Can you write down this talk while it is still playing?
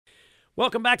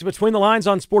Welcome back to Between the Lines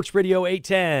on Sports Radio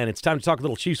 810. It's time to talk a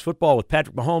little Chiefs football with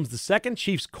Patrick Mahomes, the second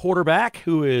Chiefs quarterback,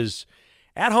 who is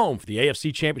at home for the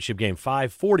AFC Championship game,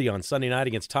 5:40 on Sunday night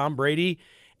against Tom Brady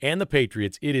and the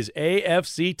Patriots. It is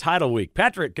AFC title week.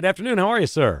 Patrick, good afternoon. How are you,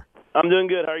 sir? I'm doing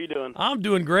good. How are you doing? I'm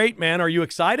doing great, man. Are you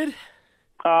excited?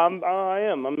 I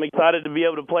am. I'm excited to be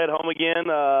able to play at home again,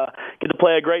 get to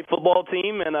play a great football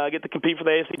team, and get to compete for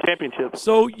the AFC Championship.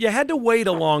 So you had to wait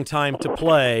a long time to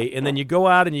play, and then you go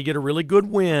out and you get a really good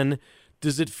win.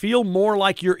 Does it feel more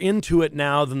like you're into it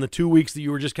now than the 2 weeks that you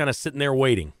were just kind of sitting there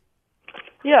waiting?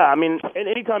 Yeah, I mean,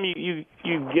 anytime you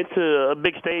get to a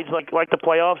big stage like the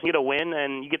playoffs, you get a win,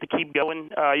 and you get to keep going,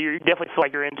 you definitely feel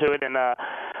like you're into it. And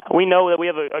we know that we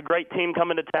have a great team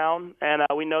coming to town, and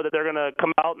we know that they're going to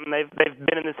come out, and they've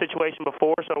been in this situation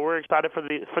before, so we're excited for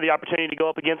the opportunity to go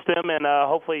up against them and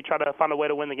hopefully try to find a way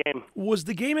to win the game. Was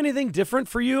the game anything different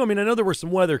for you? I mean, I know there were some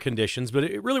weather conditions, but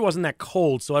it really wasn't that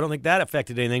cold, so I don't think that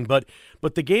affected anything. But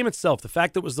the game itself, the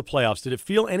fact that it was the playoffs, did it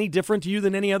feel any different to you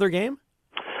than any other game?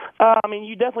 I mean,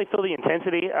 you definitely feel the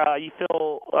intensity. You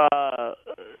feel,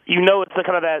 it's the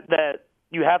kind of that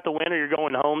you have to win or you're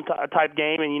going home type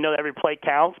game, and you know that every play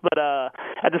counts. But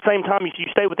at the same time, you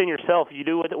stay within yourself. You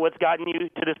do what's gotten you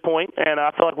to this point, and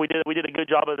I feel like we did a good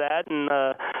job of that. And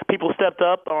people stepped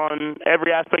up on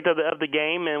every aspect of the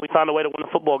game, and we found a way to win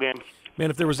the football game. Man,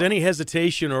 if there was any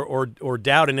hesitation or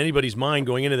doubt in anybody's mind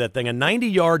going into that thing, a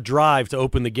 90-yard drive to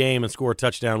open the game and score a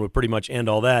touchdown would pretty much end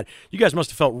all that. You guys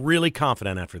must have felt really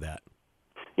confident after that.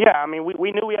 Yeah, I mean,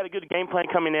 we knew we had a good game plan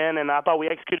coming in, and I thought we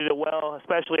executed it well,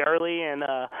 especially early. And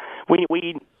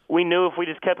we knew if we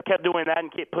just kept doing that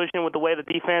and kept pushing with the way the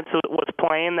defense was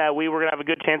playing, that we were going to have a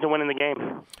good chance of winning the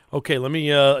game. Okay, let me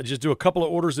just do a couple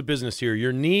of orders of business here.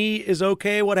 Your knee is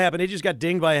okay? What happened? It just got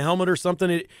dinged by a helmet or something?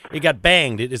 It got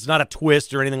banged. It's not a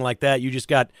twist or anything like that. You just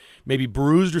got maybe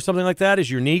bruised or something like that?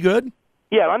 Is your knee good?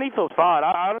 Yeah, my knee feels fine.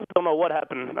 I honestly don't know what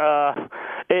happened.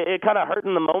 It kind of hurt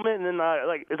in the moment, and then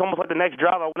it's almost like the next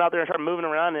drive I went out there and started moving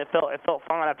around, and it felt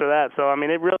fine after that. So I mean,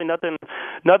 it really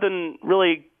nothing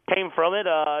really came from it.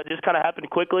 It just kind of happened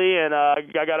quickly, and I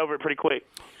got over it pretty quick.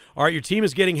 All right, your team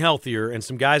is getting healthier, and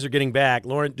some guys are getting back.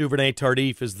 Laurent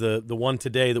Duvernay-Tardif is the one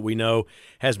today that we know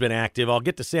has been active. I'll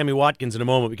get to Sammy Watkins in a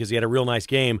moment because he had a real nice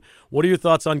game. What are your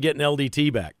thoughts on getting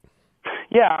LDT back?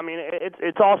 Yeah, I mean,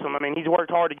 it's awesome. I mean, he's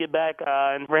worked hard to get back,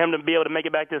 and for him to be able to make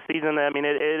it back this season, I mean,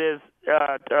 it is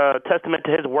a testament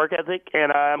to his work ethic,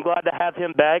 and I'm glad to have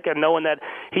him back and knowing that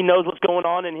he knows what's going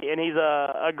on, and he's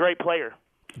a great player.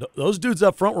 Those dudes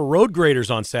up front were road graders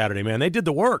on Saturday, man. They did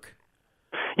the work.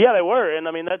 Yeah, they were, and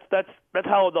I mean that's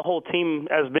how the whole team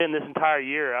has been this entire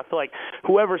year. I feel like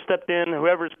whoever stepped in,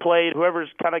 whoever's played, whoever's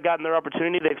kind of gotten their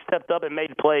opportunity, they've stepped up and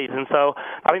made plays, and so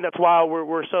I think that's why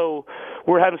we're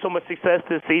having so much success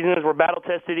this season. Is we're battle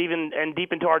tested even and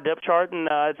deep into our depth chart, and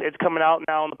it's coming out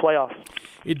now in the playoffs.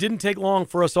 It didn't take long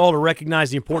for us all to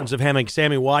recognize the importance of having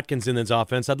Sammy Watkins in this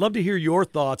offense. I'd love to hear your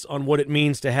thoughts on what it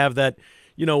means to have that.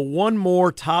 One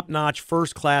more top-notch,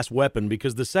 first-class weapon,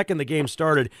 because the second the game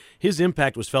started, his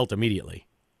impact was felt immediately.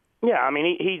 Yeah, I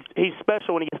mean, he's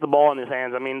special when he gets the ball in his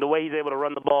hands. I mean, the way he's able to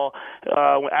run the ball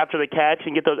after the catch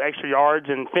and get those extra yards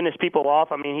and finish people off.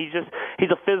 I mean, he's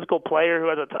a physical player who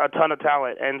has a ton of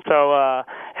talent. And so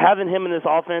having him in this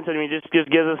offense, I mean, just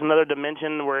gives us another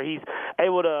dimension where he's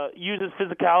able to use his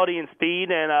physicality and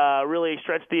speed and really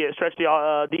stretch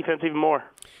the defense even more.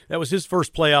 That was his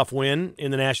first playoff win in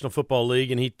the National Football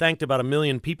League, and he thanked about 1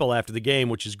 million people after the game,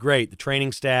 which is great. The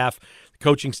training staff, the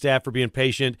coaching staff for being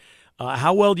patient.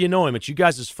 How well do you know him? It's you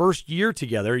guys' first year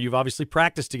together. You've obviously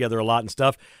practiced together a lot and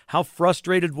stuff. How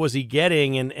frustrated was he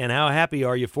getting, and how happy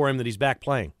are you for him that he's back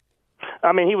playing?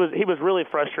 I mean, he was really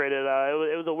frustrated.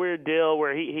 It was a weird deal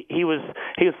where he was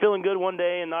feeling good one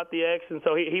day and not the X, and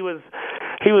so he was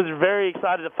very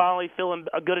excited to finally feeling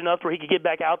good enough where he could get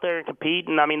back out there and compete.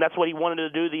 And I mean, that's what he wanted to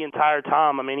do the entire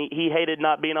time. I mean, he hated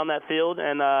not being on that field,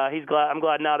 and I'm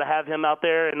glad now to have him out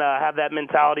there and have that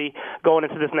mentality going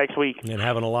into this next week. And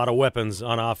having a lot of weapons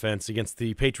on offense against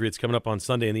the Patriots coming up on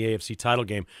Sunday in the AFC title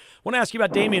game. I want to ask you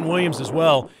about Damian Williams as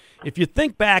well. If you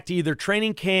think back to either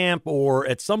training camp or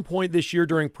at some point this year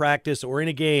during practice or in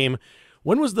a game,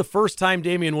 when was the first time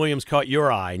Damian Williams caught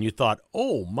your eye and you thought,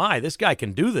 oh, my, this guy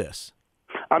can do this?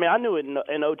 I mean, I knew it in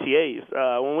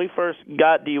OTAs. When we first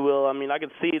got D-Will, I mean, I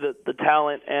could see the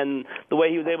talent and the way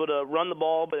he was able to run the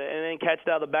ball, and then catch it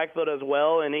out of the backfield as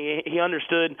well. And he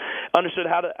understood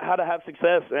how to have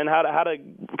success and how to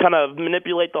kind of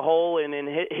manipulate the hole and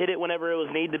hit it whenever it was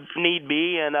need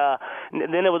be, and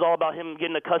then it was all about him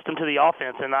getting accustomed to the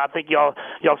offense. And I think y'all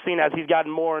seen as he's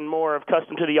gotten more and more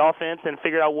accustomed to the offense and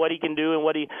figured out what he can do and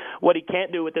what he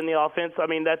can't do within the offense. I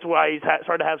mean, that's why he's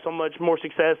started to have so much more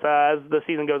success as the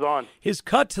season goes on. His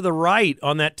cut to the right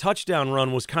on that touchdown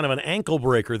run was kind of an ankle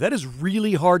breaker. That is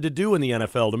really hard to do in the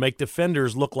NFL, to make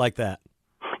defenders look like that.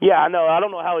 Yeah, I know. I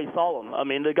don't know how he saw him. I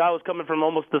mean, the guy was coming from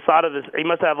almost the side of his – he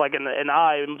must have like an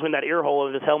eye in between that ear hole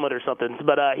of his helmet or something.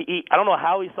 But I don't know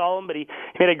how he saw him, but he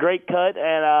made a great cut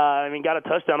and got a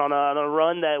touchdown on a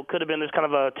run that could have been just kind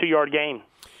of a 2-yard gain.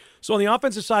 So on the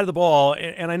offensive side of the ball,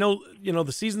 and I know,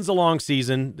 the season's a long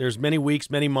season. There's many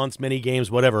weeks, many months, many games,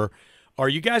 whatever. Are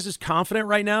you guys as confident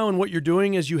right now in what you're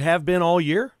doing as you have been all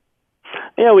year?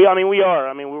 Yeah, we are.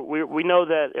 I mean, we know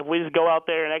that if we just go out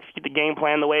there and execute the game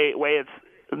plan the way it's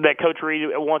that Coach Reed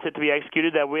wants it to be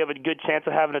executed, that we have a good chance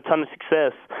of having a ton of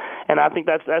success. And I think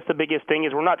that's the biggest thing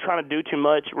is we're not trying to do too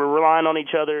much. We're relying on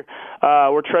each other.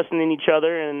 We're trusting in each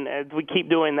other, and as we keep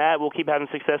doing that, we'll keep having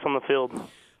success on the field.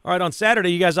 All right, on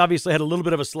Saturday, you guys obviously had a little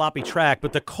bit of a sloppy track,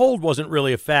 but the cold wasn't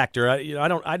really a factor.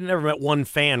 I never met one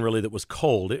fan really that was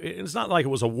cold. It's not like it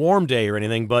was a warm day or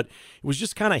anything, but it was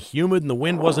just kind of humid and the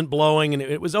wind wasn't blowing, and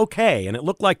it was okay. And it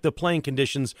looked like the playing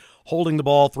conditions, holding the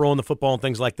ball, throwing the football, and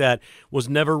things like that was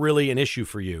never really an issue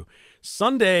for you.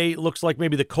 Sunday looks like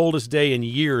maybe the coldest day in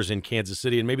years in Kansas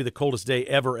City, and maybe the coldest day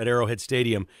ever at Arrowhead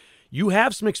Stadium. You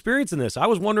have some experience in this. I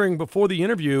was wondering before the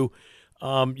interview.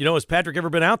 Has Patrick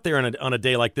ever been out there on a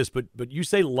day like this? But you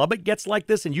say Lubbock gets like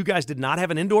this, and you guys did not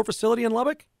have an indoor facility in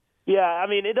Lubbock? Yeah, I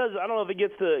mean, it does. I don't know if it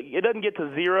doesn't get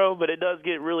to 0, but it does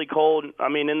get really cold. I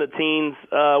mean, in the teens,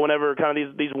 whenever kind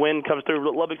of these wind comes through.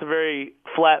 Lubbock's a very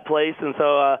flat place, and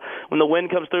so when the wind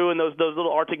comes through and those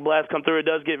little Arctic blasts come through, it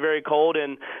does get very cold.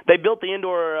 And they built the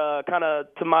indoor kind of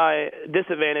to my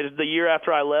disadvantage the year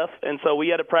after I left, and so we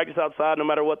had to practice outside no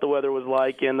matter what the weather was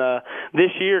like. And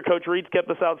this year, Coach Reed's kept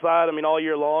us outside. I mean, all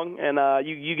year long, and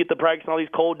you get to practice on all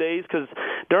these cold days because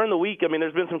during the week, I mean,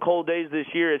 there's been some cold days this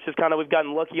year. It's just kind of we've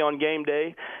gotten lucky on game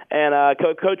day, and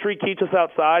Coach Reed keeps us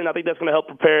outside, and I think that's going to help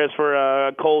prepare us for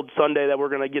a cold Sunday that we're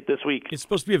going to get this week. It's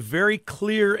supposed to be a very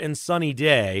clear and sunny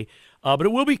day, but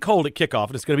it will be cold at kickoff,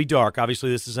 and it's going to be dark.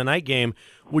 Obviously, this is a night game.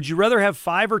 Would you rather have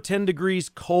 5 or 10 degrees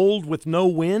cold with no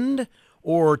wind,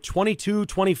 or 22,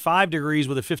 25 degrees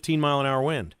with a 15-mile-an-hour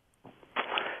wind?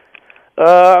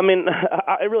 I mean,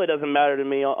 it really doesn't matter to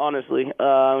me, honestly.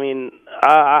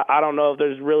 I don't know if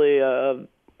there's really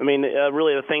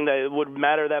really a thing that would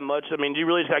matter that much. I mean, you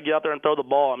really just got to get out there and throw the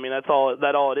ball. I mean, that's all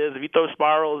it is. If you throw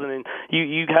spirals and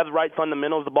you have the right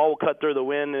fundamentals, the ball will cut through the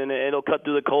wind and it'll cut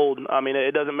through the cold. I mean,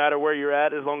 it doesn't matter where you're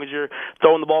at. As long as you're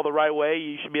throwing the ball the right way,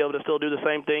 you should be able to still do the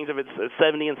same things if it's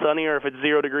 70 and sunny or if it's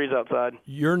 0 degrees outside.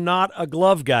 You're not a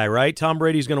glove guy, right? Tom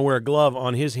Brady's going to wear a glove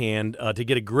on his hand to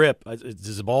get a grip.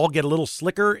 Does the ball get a little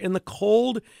slicker in the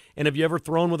cold? And have you ever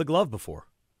thrown with a glove before?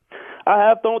 I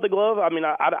have thrown with the glove. I mean,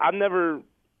 I've never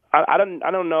 – I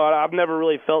don't know. I've never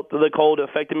really felt the cold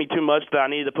affected me too much that I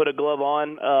needed to put a glove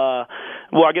on.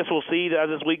 Well, I guess we'll see as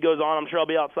this week goes on. I'm sure I'll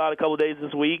be outside a couple of days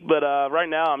this week, but right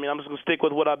now, I mean, I'm just going to stick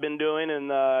with what I've been doing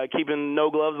and keeping no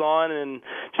gloves on and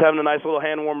just having a nice little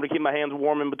hand warmer to keep my hands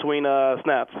warm in between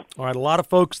snaps. All right, a lot of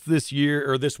folks this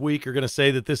week are going to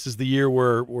say that this is the year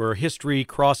where history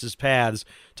crosses paths.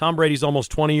 Tom Brady's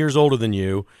almost 20 years older than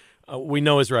you. We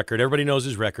know his record. Everybody knows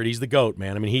his record. He's the GOAT,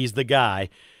 man. I mean, he's the guy.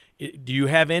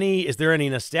 Is there any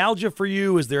nostalgia for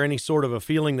you? Is there any sort of a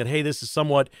feeling that, hey, this is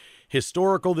somewhat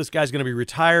historical? This guy's going to be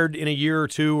retired in a year or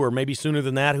two or maybe sooner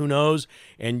than that, who knows?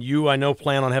 And you, I know,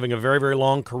 plan on having a very, very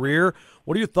long career.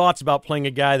 What are your thoughts about playing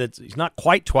a guy he's not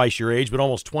quite twice your age, but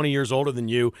almost 20 years older than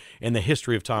you in the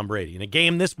history of Tom Brady in a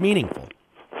game this meaningful?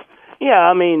 Yeah,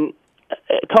 I mean,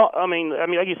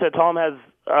 like you said, Tom has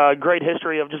great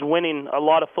history of just winning a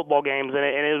lot of football games, and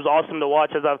it was awesome to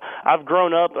watch as I've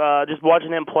grown up just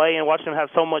watching him play and watching him have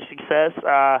so much success.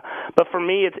 But for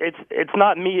me, it's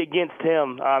not me against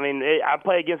him. I mean, I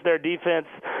play against their defense,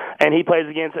 and he plays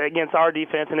against our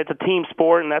defense, and it's a team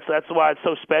sport, and that's why it's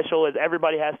so special. Is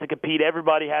everybody has to compete,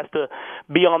 everybody has to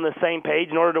be on the same page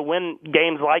in order to win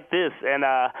games like this, and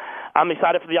I'm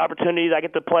excited for the opportunity that I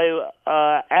get to play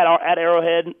at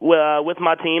Arrowhead with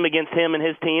my team against him and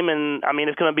his team, and I mean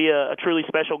it's going to be a truly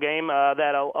special game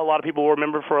that a lot of people will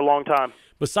remember for a long time.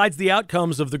 Besides the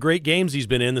outcomes of the great games he's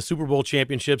been in, the Super Bowl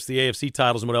championships, the AFC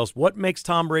titles, and what else, what makes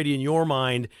Tom Brady in your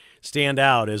mind stand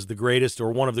out as the greatest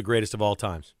or one of the greatest of all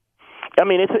times? I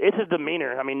mean, it's his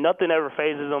demeanor. I mean, nothing ever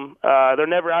phases them. They're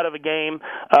never out of a game.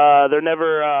 They're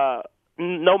never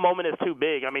no moment is too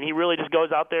big. I mean, he really just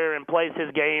goes out there and plays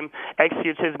his game,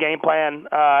 executes his game plan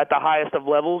at the highest of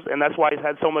levels, and that's why he's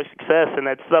had so much success. And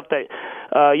that's stuff that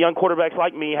young quarterbacks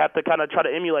like me have to kind of try to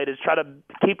emulate, is try to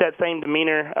keep that same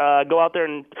demeanor, go out there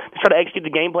and try to execute the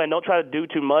game plan. Don't try to do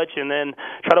too much, and then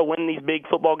try to win these big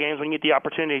football games when you get the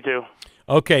opportunity to.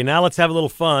 Okay, now let's have a little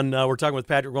fun. We're talking with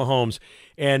Patrick Mahomes,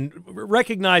 and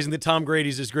recognizing that Tom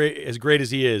Brady's as great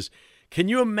as he is, can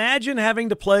you imagine having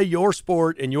to play your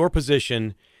sport in your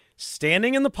position,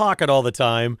 standing in the pocket all the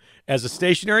time as a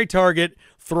stationary target,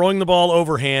 throwing the ball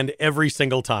overhand every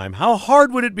single time? How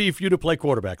hard would it be for you to play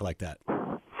quarterback like that?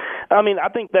 I mean, I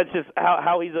think that's just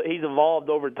how he's evolved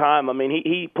over time. I mean,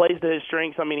 he plays to his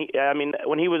strengths. I mean,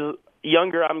 when he was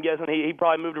younger, I'm guessing he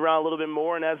probably moved around a little bit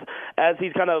more, and as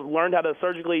he's kind of learned how to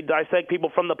surgically dissect people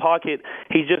from the pocket,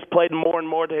 he's just played more and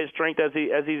more to his strength as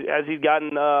he's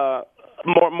gotten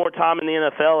more time in the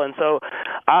NFL. And so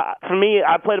for me,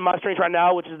 I play to my strengths right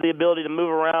now, which is the ability to move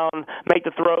around, make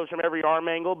the throws from every arm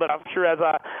angle. But I'm sure as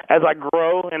I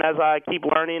grow and as I keep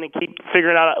learning and keep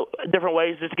figuring out different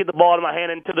ways just to get the ball out of my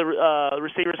hand into the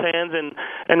receiver's hands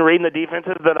and reading the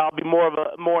defenses, that I'll be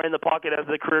more in the pocket as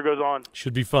the career goes on.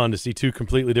 Should be fun to see two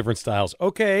completely different styles.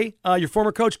 Okay, your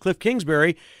former coach, Cliff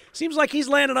Kingsbury, seems like he's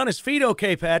landed on his feet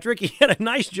okay, Patrick. He had a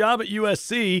nice job at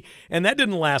USC, and that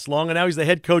didn't last long, and now he's the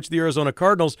head coach of the Arizona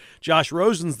Cardinals. Josh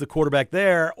Rosen's the quarterback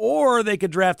there, or they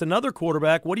could draft another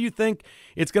quarterback. What do you think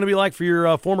it's going to be like for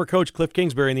your former coach, Cliff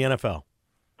Kingsbury, in the NFL?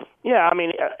 Yeah, I mean,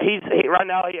 right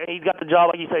now he's got the job,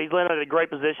 like you said. He's landed at a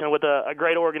great position with a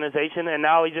great organization, and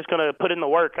now he's just going to put in the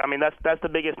work. I mean, that's the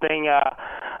biggest thing. I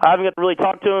haven't got to really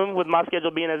talk to him with my schedule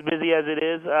being as busy as it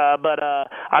is, but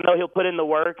I know he'll put in the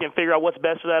work and figure out what's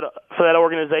best for that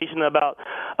organization, about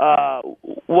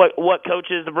what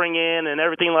coaches to bring in and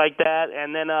everything like that.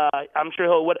 And then I'm sure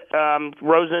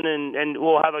Rosen and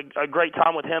we'll have a great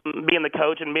time with him being the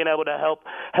coach and being able to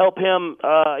help him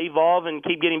evolve and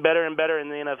keep getting better and better in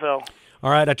the NFL. All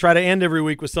right, I try to end every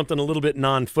week with something a little bit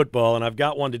non-football, and I've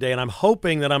got one today, and I'm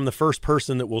hoping that I'm the first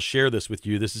person that will share this with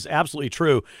you. This is absolutely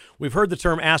true. We've heard the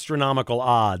term astronomical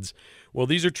odds. Well,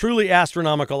 these are truly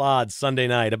astronomical odds Sunday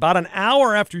night. About an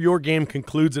hour after your game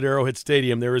concludes at Arrowhead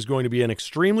Stadium, there is going to be an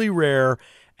extremely rare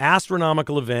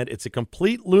astronomical event. It's a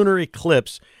complete lunar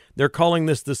eclipse. They're calling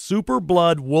this the Super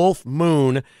Blood Wolf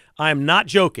Moon. I'm not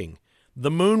joking.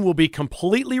 The moon will be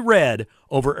completely red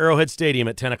over Arrowhead Stadium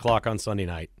at 10 o'clock on Sunday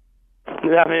night.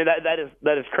 I mean,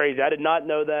 that is crazy. I did not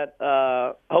know that.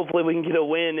 Hopefully we can get a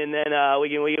win, and then we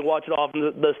can watch it all from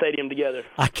the stadium together.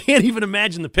 I can't even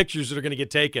imagine the pictures that are going to get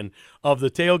taken of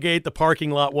the tailgate, the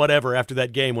parking lot, whatever, after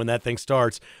that game when that thing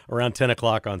starts around 10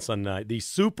 o'clock on Sunday night. The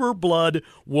Super Blood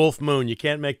Wolf Moon. You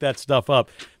can't make that stuff up.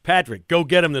 Patrick, go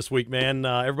get him this week, man.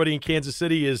 Everybody in Kansas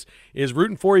City is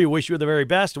rooting for you. Wish you the very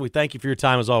best, and we thank you for your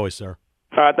time as always, sir.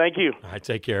 All right, thank you. All right,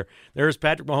 take care. There's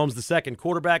Patrick Mahomes, the second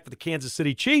quarterback for the Kansas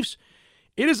City Chiefs.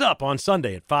 It is up on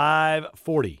Sunday at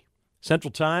 5:40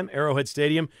 Central Time, Arrowhead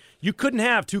Stadium. You couldn't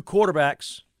have two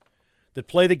quarterbacks that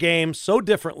play the game so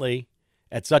differently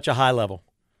at such a high level.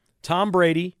 Tom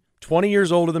Brady, 20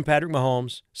 years older than Patrick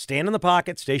Mahomes, stand in the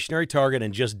pocket, stationary target,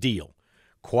 and just deal.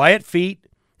 Quiet feet.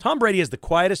 Tom Brady has the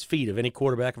quietest feet of any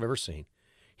quarterback I've ever seen.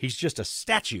 He's just a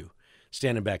statue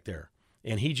standing back there,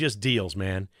 and he just deals,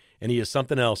 man. And he is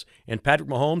something else. And Patrick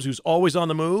Mahomes, who's always on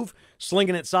the move,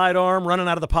 slinging it sidearm, running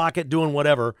out of the pocket, doing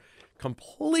whatever.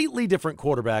 Completely different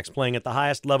quarterbacks playing at the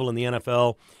highest level in the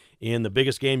NFL in the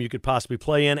biggest game you could possibly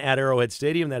play in at Arrowhead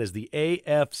Stadium. That is the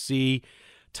AFC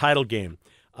title game.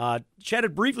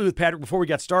 Chatted briefly with Patrick before we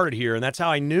got started here, and that's how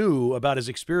I knew about his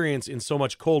experience in so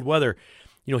much cold weather.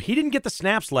 You know, he didn't get the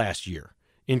snaps last year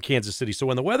in Kansas City. So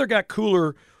when the weather got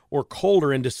cooler or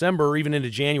colder in December or even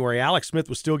into January, Alex Smith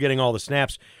was still getting all the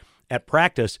snaps at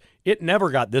practice. It never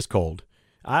got this cold.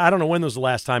 I don't know when was the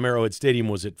last time Arrowhead Stadium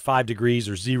was at 5 degrees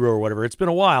or 0 or whatever. It's been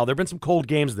a while. There have been some cold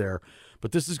games there,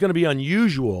 but this is going to be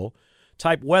unusual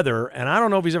type weather, and I don't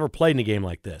know if he's ever played in a game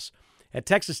like this. At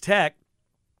Texas Tech,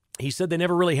 he said they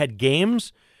never really had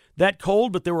games that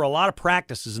cold, but there were a lot of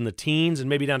practices in the teens and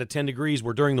maybe down to 10 degrees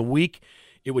where during the week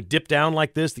it would dip down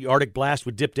like this. The Arctic blast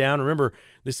would dip down. Remember,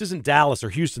 this isn't Dallas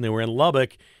or Houston. They were in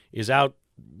Lubbock, is out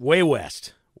way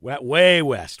west. Way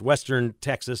west, western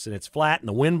Texas, and it's flat, and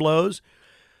the wind blows,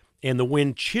 and the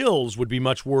wind chills would be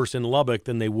much worse in Lubbock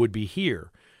than they would be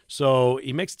here. So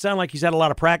he makes it sound like he's had a lot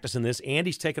of practice in this, and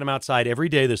he's taking them outside every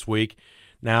day this week.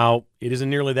 Now, it isn't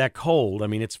nearly that cold. I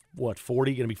mean, it's,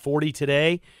 40, going to be 40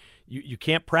 today? You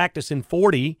can't practice in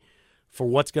 40 for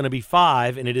what's going to be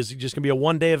 5, and it is just going to be a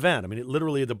one-day event. I mean, it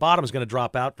literally, the bottom is going to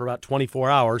drop out for about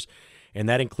 24 hours, and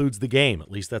that includes the game.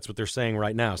 At least that's what they're saying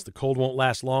right now. So the cold won't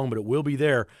last long, but it will be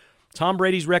there. Tom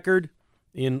Brady's record,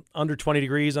 in under 20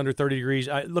 degrees, under 30 degrees.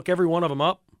 Look every one of them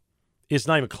up. It's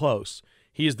not even close.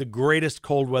 He is the greatest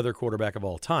cold weather quarterback of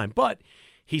all time. But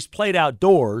he's played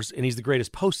outdoors, and he's the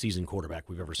greatest postseason quarterback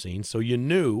we've ever seen. So you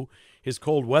knew his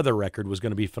cold weather record was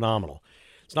going to be phenomenal.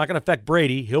 It's not going to affect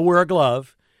Brady. He'll wear a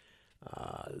glove.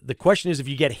 The question is if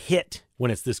you get hit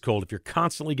when it's this cold, if you're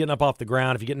constantly getting up off the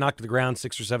ground, if you get knocked to the ground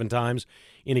 6 or 7 times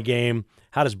in a game,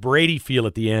 how does Brady feel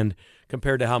at the end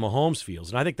compared to how Mahomes feels?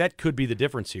 And I think that could be the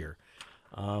difference here.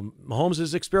 Mahomes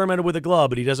has experimented with a glove,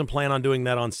 but he doesn't plan on doing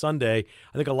that on Sunday.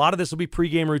 I think a lot of this will be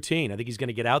pregame routine. I think he's going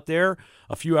to get out there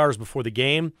a few hours before the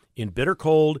game in bitter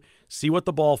cold, see what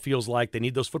the ball feels like. They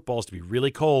need those footballs to be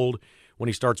really cold when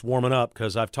he starts warming up,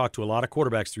 because I've talked to a lot of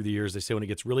quarterbacks through the years. They say when it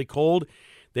gets really cold,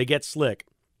 they get slick.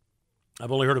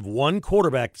 I've only heard of one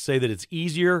quarterback say that it's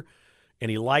easier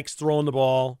and he likes throwing the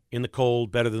ball in the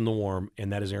cold better than the warm,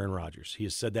 and that is Aaron Rodgers. He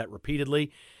has said that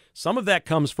repeatedly. Some of that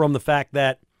comes from the fact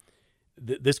that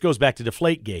this goes back to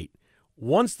Deflategate.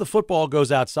 Once the football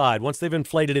goes outside, once they've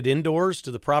inflated it indoors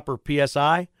to the proper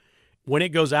PSI, when it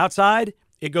goes outside,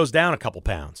 it goes down a couple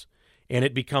pounds, and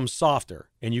it becomes softer,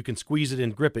 and you can squeeze it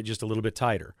and grip it just a little bit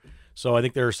tighter. So I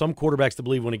think there are some quarterbacks that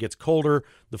believe when it gets colder,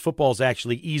 the football is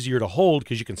actually easier to hold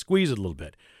because you can squeeze it a little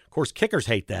bit. Of course, kickers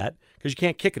hate that because you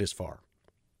can't kick it as far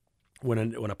when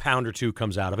a pound or two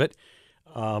comes out of it.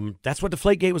 That's what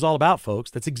Deflategate was all about,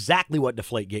 folks. That's exactly what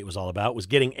Deflategate was all about, was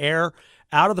getting air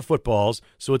out of the footballs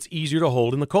so it's easier to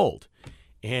hold in the cold.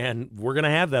 And we're going to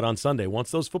have that on Sunday.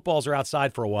 Once those footballs are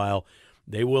outside for a while,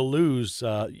 they will lose.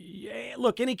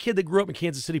 Look, any kid that grew up in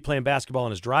Kansas City playing basketball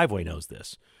in his driveway knows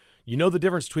this. You know the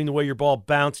difference between the way your ball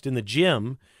bounced in the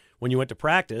gym when you went to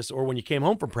practice or when you came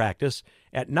home from practice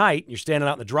at night. You're standing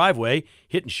out in the driveway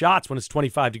hitting shots when it's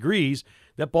 25 degrees.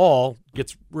 That ball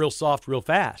gets real soft real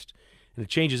fast, and it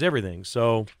changes everything.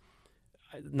 So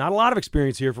not a lot of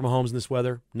experience here for Mahomes in this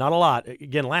weather. Not a lot.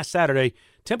 Again, last Saturday,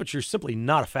 temperature is simply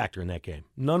not a factor in that game.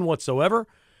 None whatsoever.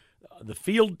 The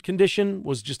field condition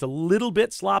was just a little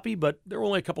bit sloppy, but there were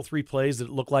only a couple 3 plays that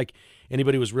it looked like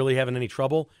anybody was really having any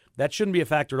trouble. That shouldn't be a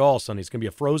factor at all Sunday. It's going to be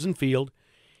a frozen field,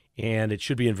 and it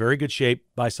should be in very good shape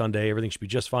by Sunday. Everything should be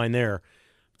just fine there.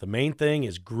 The main thing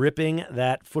is gripping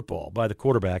that football by the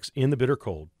quarterbacks in the bitter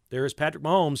cold. There is Patrick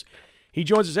Mahomes. He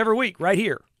joins us every week right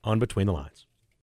here on Between the Lines.